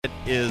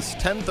is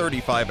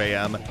 10:35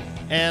 a.m.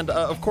 and,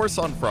 of course,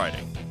 on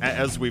Friday.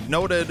 As we've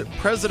noted,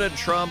 President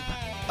Trump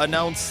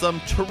announced some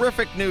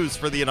terrific news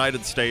for the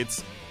United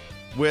States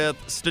with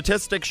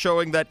statistics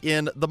showing that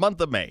in the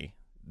month of May,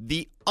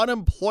 the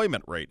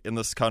unemployment rate in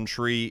this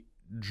country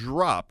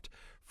dropped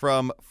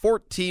from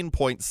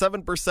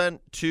 14.7%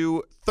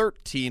 to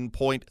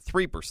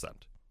 13.3%.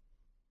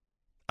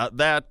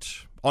 That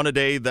on a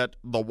day that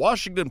the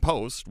Washington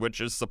Post,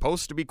 which is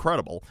supposed to be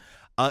credible,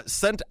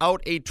 sent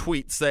out a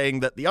tweet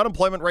saying that the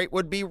unemployment rate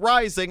would be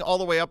rising all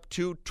the way up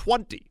to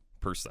 20%.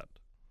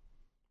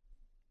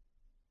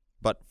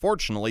 But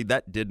fortunately,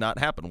 that did not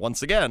happen.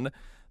 Once again,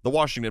 the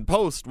Washington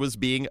Post was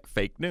being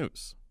fake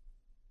news.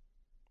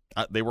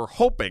 They were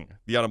hoping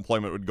the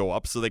unemployment would go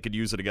up so they could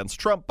use it against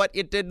Trump, but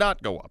it did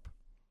not go up.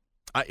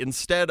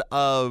 Instead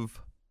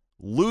of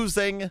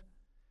losing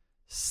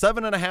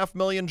 7.5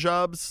 million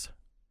jobs,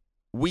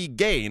 we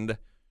gained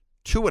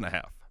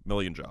 2.5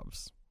 million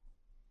jobs.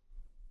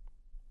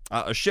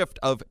 A shift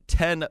of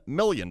 10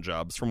 million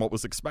jobs from what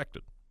was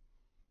expected.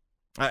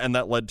 And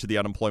that led to the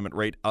unemployment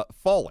rate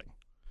falling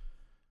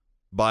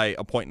by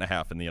 1.5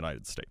 points in the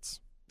United States.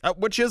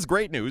 Which is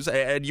great news,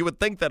 and you would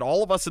think that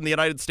all of us in the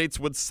United States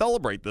would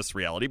celebrate this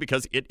reality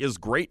because it is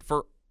great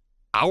for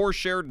our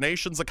shared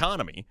nation's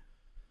economy.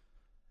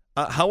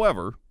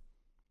 However,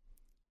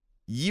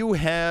 you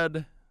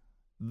had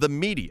the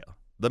media,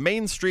 the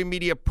mainstream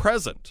media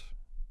present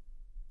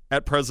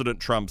at President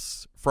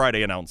Trump's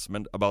Friday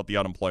announcement about the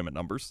unemployment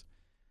numbers,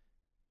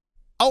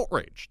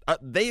 outraged.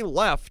 They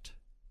left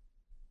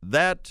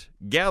that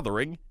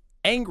gathering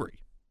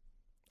angry,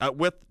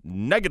 with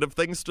negative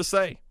things to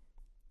say.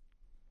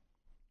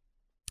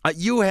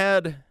 You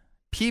had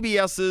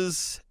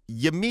PBS's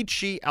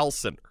Yamiche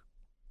Alcindor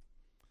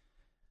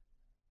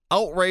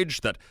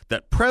outraged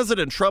that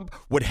President Trump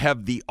would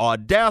have the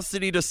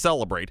audacity to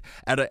celebrate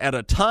at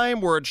a time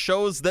where it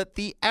shows that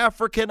the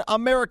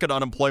African-American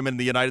unemployment in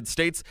the United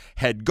States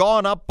had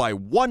gone up by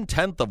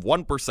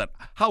 0.1%.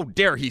 How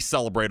dare he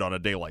celebrate on a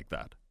day like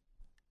that?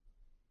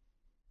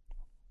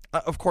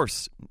 Of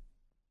course,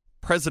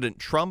 President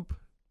Trump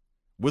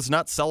was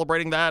not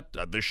celebrating that.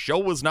 The show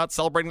was not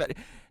celebrating that.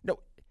 No.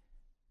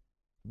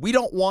 We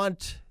don't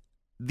want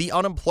the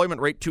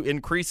unemployment rate to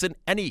increase in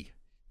any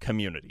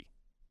community.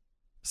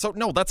 So,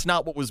 no, that's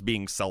not what was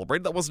being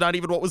celebrated. That was not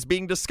even what was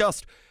being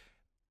discussed.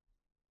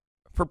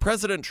 For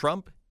President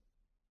Trump,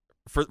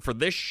 for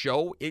this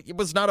show, it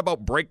was not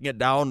about breaking it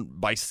down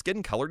by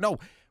skin color. No,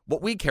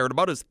 what we cared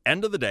about is,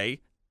 end of the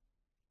day,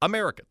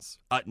 Americans.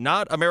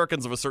 Not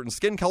Americans of a certain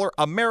skin color,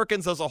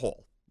 Americans as a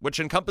whole, which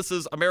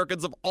encompasses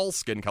Americans of all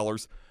skin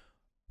colors.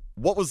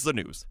 What was the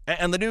news?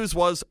 And the news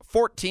was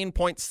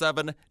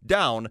 14.7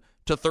 down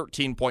to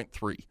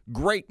 13.3.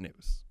 Great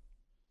news.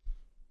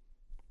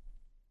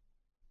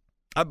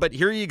 But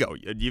here you go.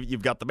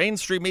 You've got the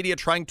mainstream media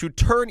trying to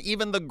turn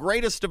even the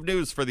greatest of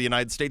news for the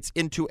United States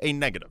into a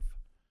negative.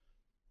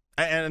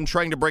 And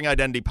trying to bring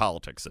identity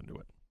politics into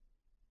it.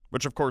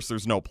 Which, of course,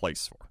 there's no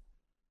place for.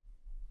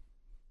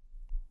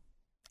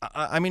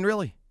 I mean,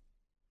 really.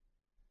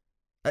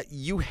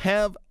 You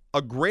have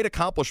a great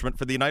accomplishment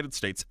for the United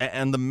States,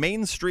 and the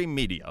mainstream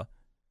media,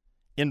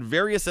 in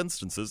various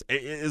instances,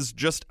 is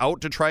just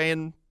out to try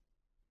and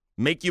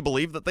make you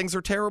believe that things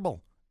are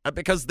terrible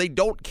because they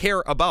don't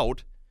care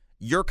about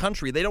your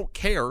country. They don't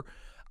care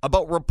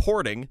about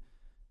reporting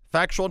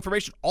factual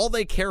information. All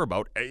they care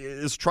about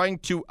is trying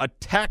to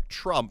attack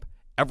Trump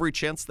every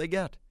chance they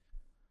get.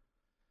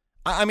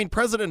 I mean,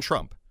 President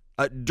Trump,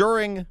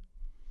 during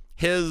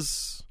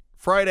his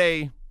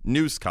Friday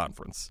news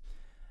conference,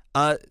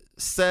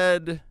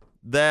 said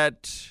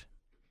that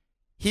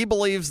he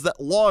believes that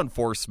law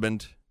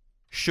enforcement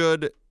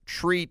should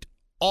treat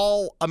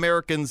all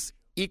Americans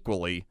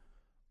equally,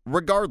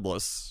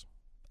 regardless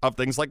of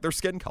things like their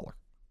skin color.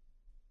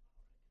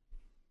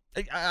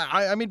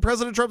 I mean,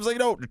 President Trump's like,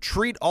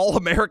 treat all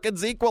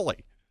Americans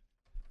equally.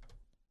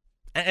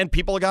 And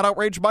people got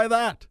outraged by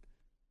that.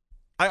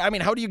 I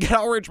mean, how do you get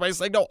outraged by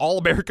saying, no, all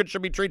Americans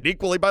should be treated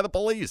equally by the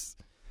police?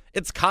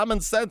 It's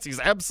common sense. He's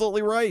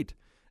absolutely right.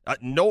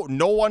 No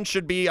one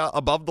should be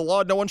above the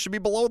law. No one should be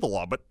below the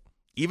law. But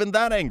even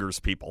that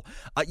angers people.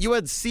 You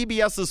had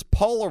CBS's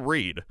Paula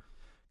Reed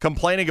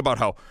complaining about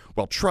how,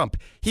 well, Trump,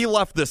 he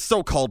left this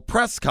so-called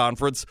press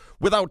conference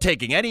without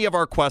taking any of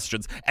our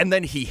questions, and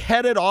then he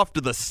headed off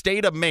to the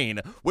state of Maine,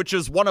 which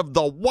is one of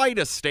the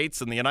whitest states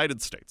in the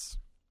United States.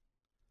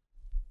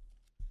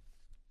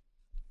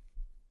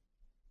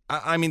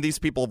 I mean, these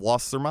people have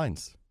lost their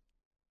minds.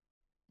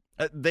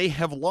 They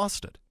have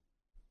lost it.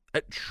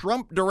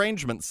 Trump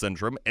derangement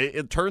syndrome,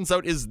 it turns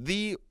out, is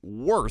the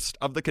worst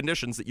of the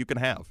conditions that you can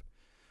have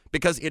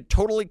because it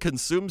totally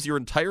consumes your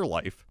entire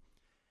life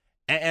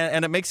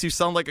and it makes you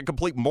sound like a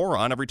complete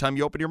moron every time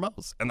you open your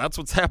mouth. And that's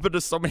what's happened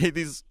to so many of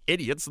these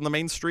idiots in the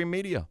mainstream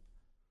media.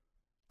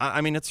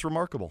 I mean, it's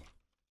remarkable.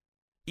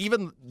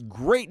 Even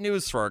great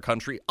news for our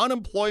country,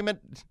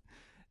 unemployment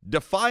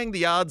defying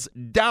the odds,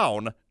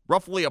 down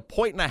roughly 1.5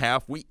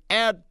 points. We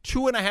add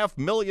 2.5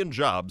 million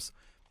jobs,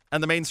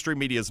 and the mainstream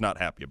media is not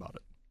happy about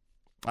it.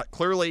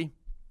 Clearly,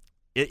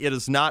 It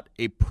is not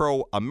a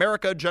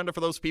pro-America agenda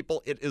for those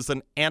people. It is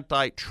an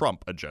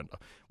anti-Trump agenda,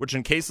 which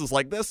in cases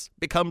like this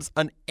becomes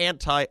an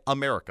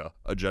anti-America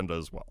agenda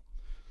as well.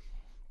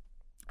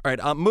 All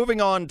right, moving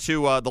on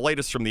to the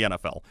latest from the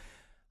NFL.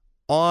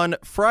 On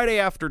Friday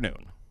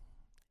afternoon,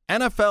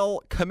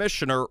 NFL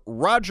Commissioner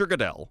Roger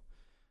Goodell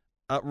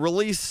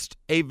released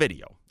a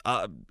video,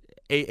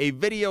 a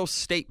video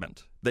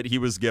statement that he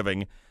was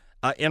giving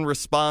in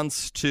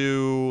response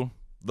to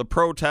the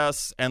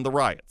protests and the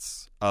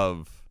riots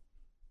of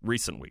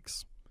recent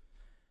weeks.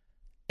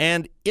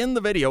 And in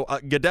the video,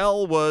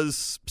 Goodell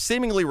was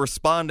seemingly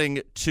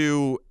responding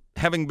to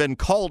having been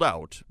called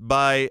out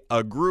by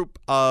a group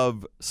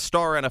of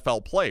star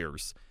NFL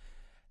players.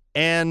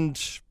 And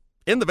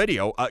in the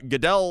video,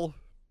 Goodell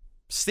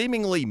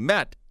seemingly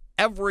met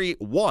every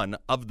one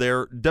of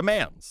their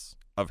demands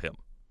of him.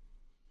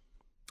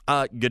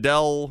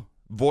 Goodell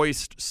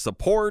voiced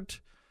support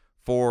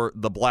for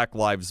the Black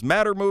Lives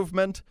Matter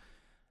movement.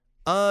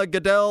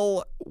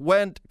 Goodell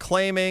went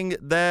claiming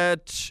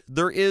that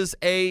there is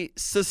a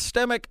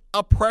systemic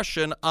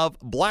oppression of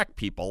black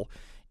people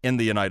in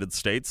the United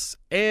States,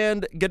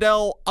 and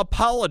Goodell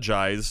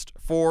apologized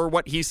for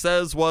what he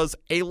says was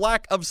a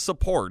lack of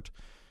support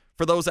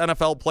for those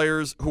NFL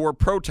players who were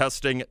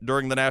protesting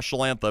during the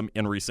national anthem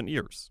in recent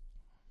years.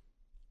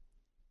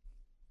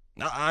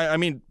 I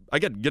mean,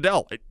 again,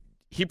 Goodell,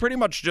 he pretty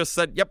much just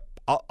said, "Yep,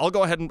 I'll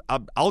go ahead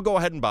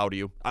and bow to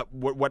you.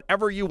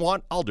 Whatever you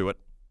want, I'll do it."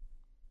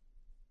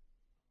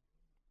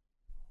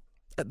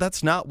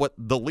 That's not what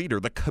the leader,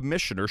 the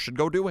commissioner, should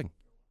go doing.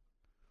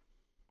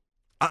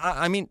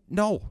 I mean,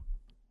 no.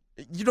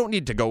 You don't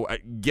need to go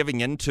giving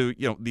in to,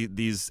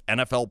 these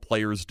NFL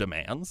players'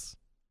 demands.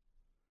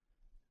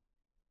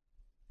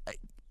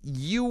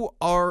 You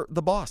are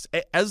the boss.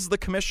 As the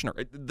commissioner,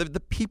 the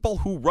people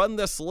who run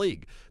this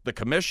league, the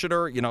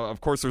commissioner,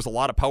 of course, there's a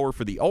lot of power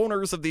for the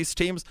owners of these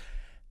teams.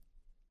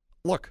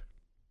 Look,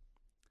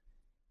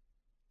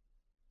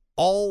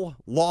 all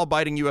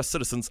law-abiding U.S.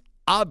 citizens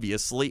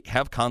obviously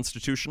have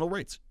constitutional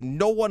rights.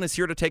 No one is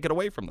here to take it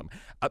away from them.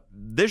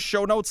 This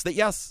show notes that,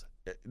 yes,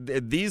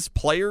 these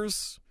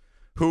players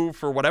who,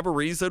 for whatever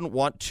reason,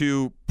 want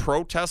to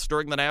protest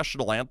during the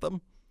national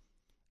anthem,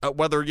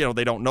 whether,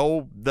 they don't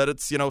know that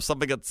it's,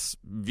 something that's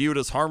viewed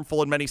as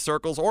harmful in many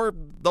circles, or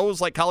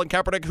those like Colin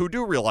Kaepernick who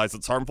do realize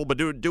it's harmful but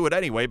do it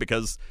anyway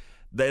because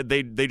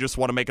they just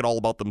want to make it all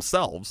about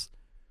themselves.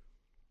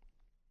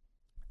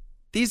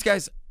 These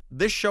guys,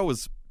 this show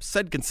has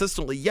said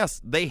consistently, yes,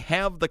 they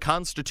have the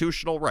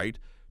constitutional right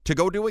to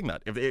go doing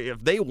that.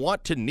 If they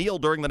want to kneel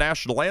during the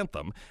national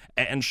anthem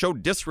and show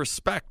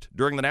disrespect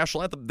during the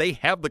national anthem, they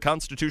have the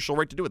constitutional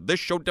right to do it. This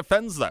show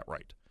defends that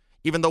right,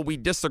 even though we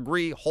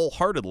disagree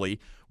wholeheartedly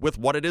with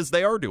what it is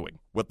they are doing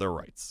with their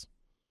rights.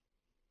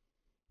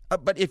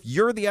 But if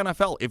you're the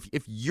NFL,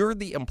 if you're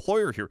the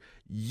employer here,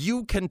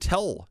 you can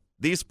tell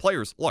these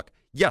players, look,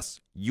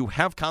 yes, you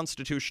have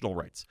constitutional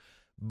rights,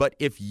 but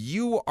if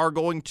you are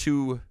going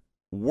to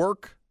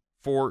work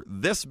for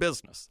this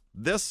business,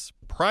 this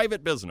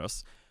private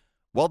business,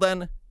 well,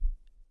 then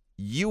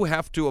you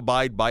have to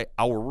abide by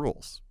our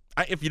rules.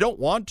 If you don't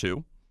want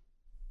to,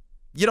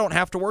 you don't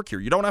have to work here.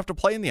 You don't have to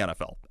play in the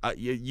NFL.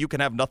 You can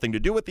have nothing to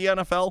do with the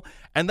NFL.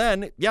 And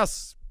then,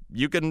 yes,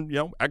 you can,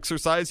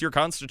 exercise your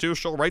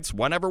constitutional rights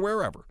whenever,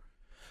 wherever.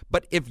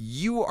 But if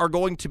you are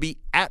going to be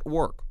at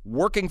work,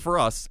 working for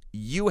us,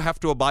 you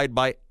have to abide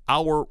by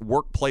our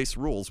workplace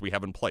rules we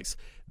have in place.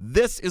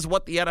 This is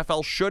what the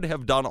NFL should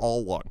have done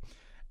all along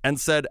and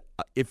said,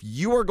 if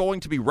you are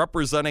going to be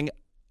representing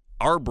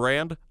our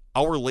brand,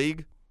 our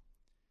league,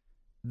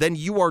 then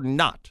you are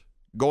not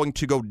going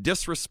to go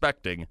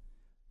disrespecting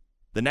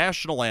the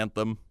national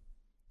anthem,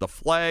 the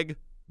flag,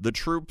 the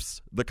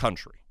troops, the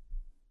country.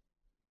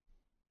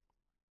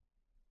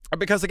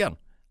 Because again,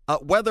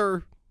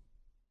 whether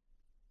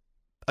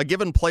a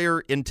given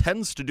player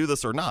intends to do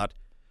this or not,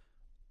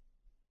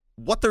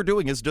 what they're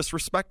doing is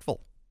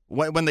disrespectful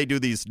when they do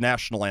these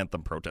national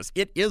anthem protests.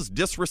 It is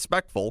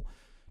disrespectful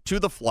to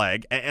the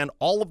flag and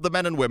all of the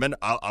men and women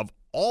of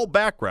all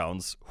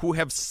backgrounds who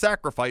have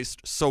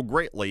sacrificed so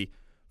greatly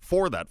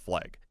for that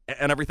flag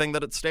and everything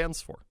that it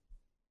stands for.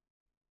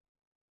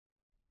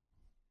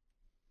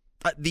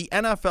 The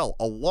NFL,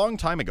 a long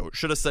time ago,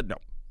 should have said, no,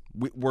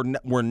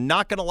 we're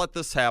not going to let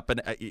this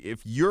happen.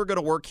 If you're going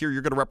to work here,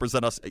 you're going to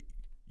represent us,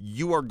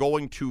 you are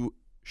going to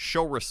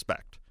show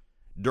respect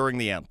during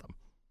the anthem.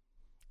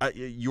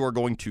 You are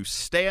going to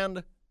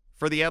stand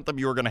for the anthem.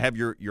 You are going to have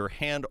your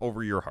hand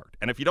over your heart.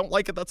 And if you don't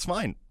like it, that's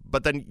fine.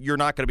 But then you're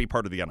not going to be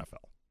part of the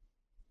NFL.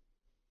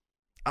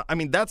 I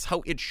mean, that's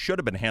how it should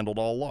have been handled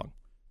all along.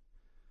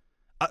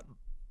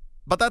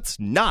 But that's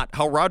not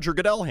how Roger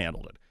Goodell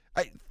handled it.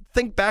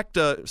 Think back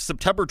to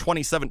September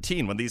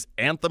 2017 when these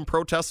anthem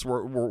protests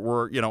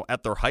were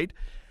at their height.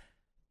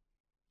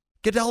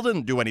 Goodell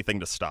didn't do anything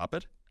to stop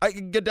it.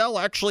 Goodell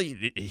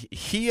actually,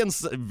 he and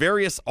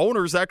various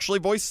owners actually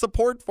voiced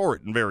support for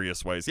it in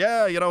various ways.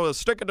 Yeah,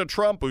 sticking to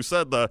Trump, who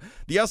said the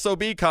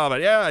SOB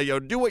comment. Yeah,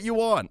 do what you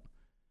want.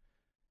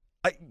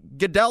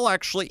 Goodell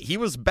actually, he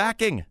was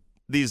backing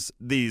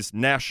these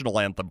national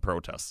anthem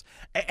protests.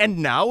 And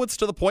now it's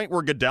to the point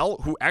where Goodell,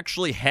 who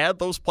actually had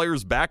those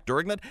players back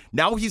during that,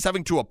 now he's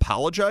having to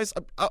apologize.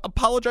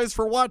 Apologize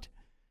for what?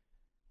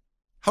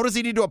 How does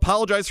he need to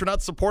apologize for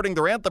not supporting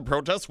their anthem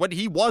protests when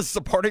he was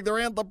supporting their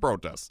anthem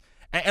protests?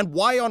 And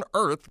why on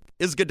earth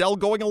is Goodell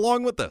going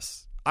along with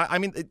this? I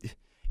mean,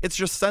 it's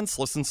just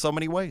senseless in so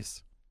many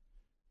ways.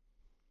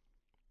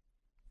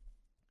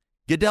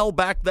 Goodell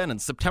back then in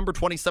September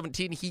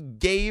 2017, he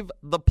gave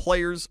the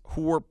players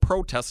who were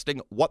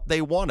protesting what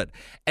they wanted.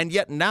 And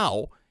yet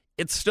now,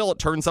 it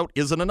turns out,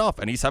 isn't enough,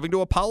 and he's having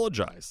to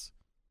apologize.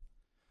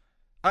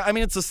 I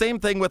mean, it's the same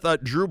thing with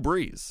Drew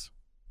Brees.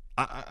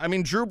 I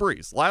mean, Drew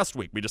Brees, last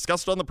week, we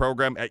discussed on the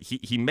program,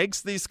 he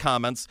makes these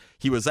comments.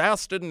 He was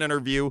asked in an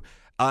interview,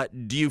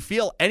 do you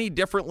feel any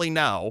differently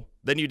now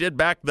than you did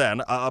back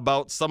then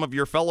about some of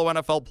your fellow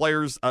NFL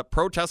players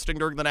protesting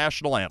during the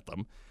national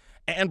anthem?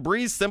 And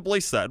Brees simply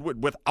said,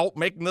 without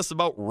making this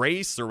about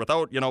race or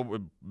without,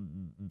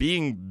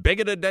 being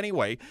bigoted in any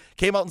way,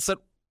 came out and said,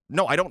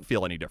 no, I don't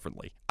feel any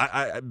differently.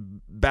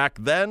 Back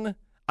then,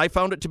 I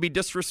found it to be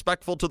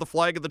disrespectful to the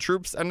flag of the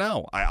troops, and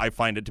now I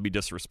find it to be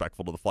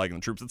disrespectful to the flag of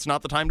the troops. It's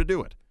not the time to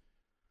do it.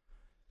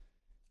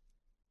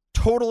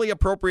 Totally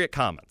appropriate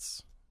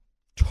comments.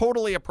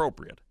 Totally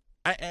appropriate.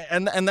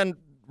 And then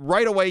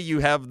right away you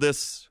have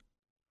this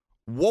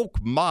woke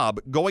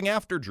mob going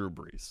after Drew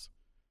Brees.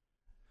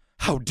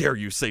 How dare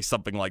you say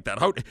something like that?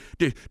 How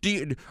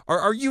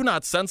are you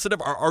not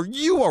sensitive? Are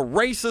you a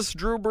racist,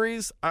 Drew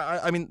Brees?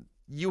 I mean,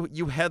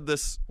 you had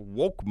this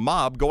woke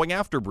mob going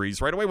after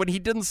Brees right away when he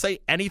didn't say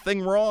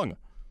anything wrong.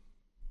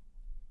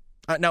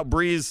 Now,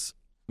 Brees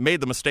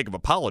made the mistake of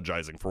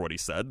apologizing for what he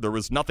said. There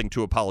was nothing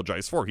to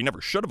apologize for. He never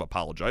should have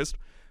apologized,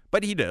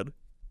 but he did.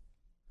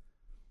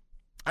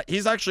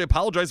 He's actually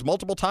apologized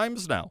multiple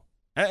times now.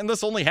 And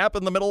this only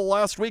happened in the middle of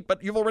last week,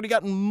 but you've already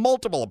gotten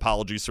multiple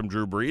apologies from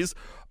Drew Brees.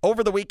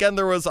 Over the weekend,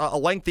 there was a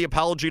lengthy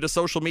apology to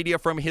social media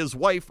from his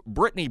wife,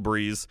 Brittany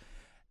Brees,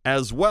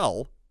 as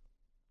well.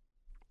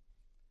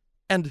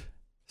 And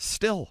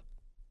still,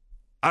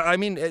 I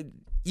mean,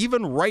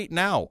 even right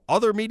now,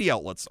 other media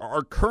outlets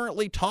are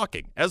currently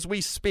talking, as we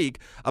speak,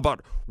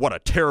 about what a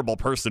terrible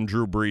person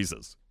Drew Brees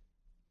is.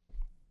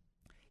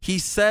 He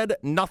said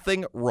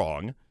nothing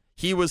wrong.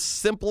 He was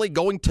simply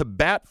going to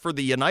bat for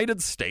the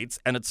United States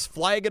and its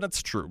flag and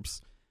its troops.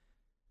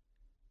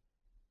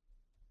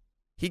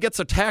 He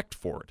gets attacked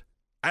for it.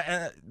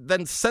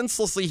 Then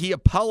senselessly he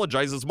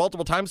apologizes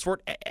multiple times for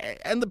it,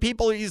 and the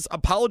people he's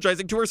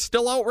apologizing to are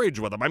still outraged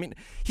with him. I mean,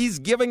 he's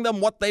giving them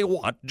what they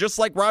want, just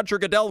like Roger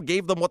Goodell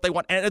gave them what they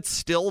want, and it's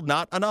still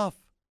not enough.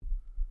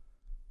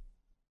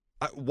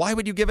 Why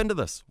would you give into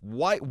this?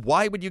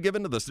 Why would you give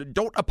into this?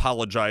 Don't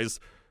apologize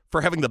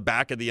for having the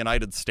back of the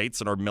United States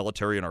and our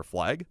military and our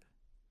flag.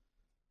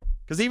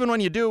 Because even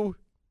when you do,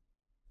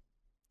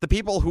 the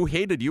people who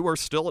hated you are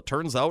still, it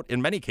turns out,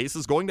 in many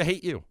cases, going to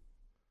hate you.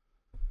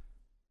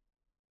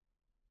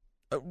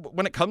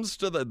 When it comes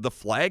to the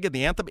flag and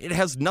the anthem, it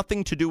has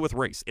nothing to do with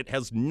race. It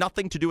has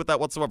nothing to do with that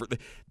whatsoever.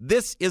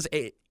 This is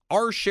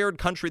our shared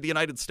country, the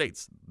United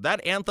States.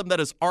 That anthem, that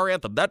is our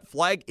anthem. That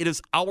flag, it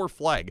is our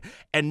flag.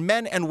 And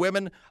men and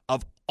women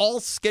of all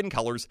skin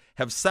colors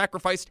have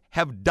sacrificed,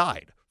 have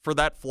died for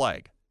that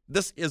flag.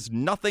 This is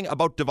nothing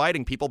about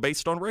dividing people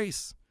based on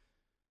race.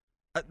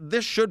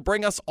 This should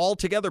bring us all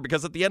together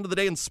because at the end of the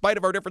day, in spite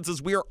of our differences,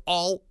 we are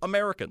all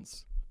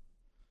Americans.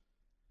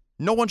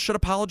 No one should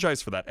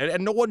apologize for that,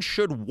 and no one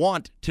should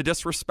want to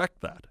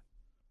disrespect that.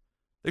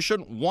 They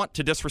shouldn't want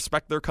to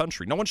disrespect their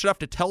country. No one should have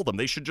to tell them.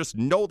 They should just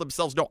know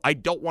themselves, no, I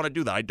don't want to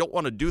do that. I don't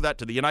want to do that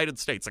to the United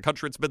States, a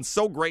country that's been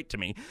so great to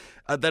me,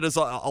 that is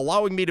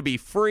allowing me to be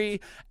free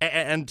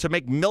and to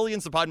make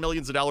millions upon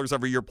millions of dollars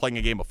every year playing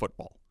a game of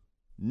football.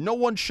 No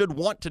one should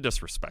want to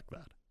disrespect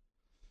that.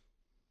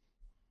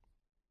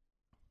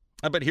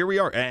 But here we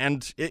are,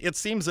 and it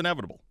seems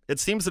inevitable. It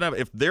seems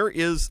inevitable. If there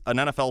is an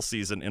NFL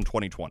season in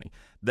 2020,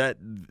 that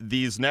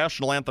these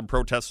national anthem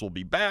protests will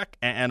be back,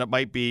 and it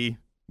might be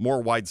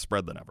more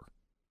widespread than ever.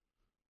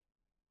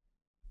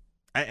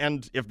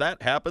 And if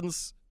that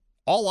happens,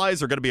 all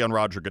eyes are going to be on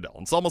Roger Goodell.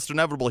 It's almost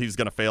inevitable he's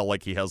going to fail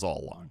like he has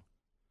all along.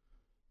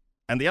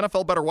 And the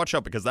NFL better watch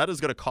out because that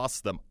is going to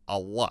cost them a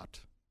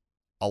lot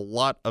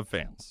of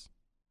fans.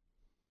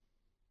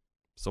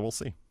 So we'll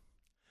see.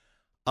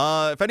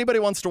 If anybody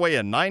wants to weigh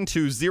in,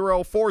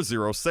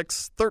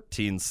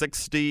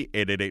 920-406-1360,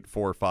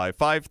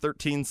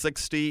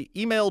 888-455-1360.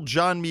 Email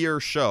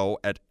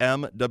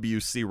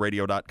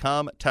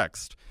johnmuirshow@mwcradio.com.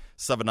 Text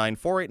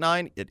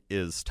 79489. It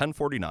is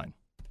 1049.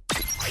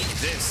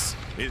 This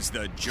is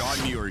the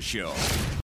John Muir Show.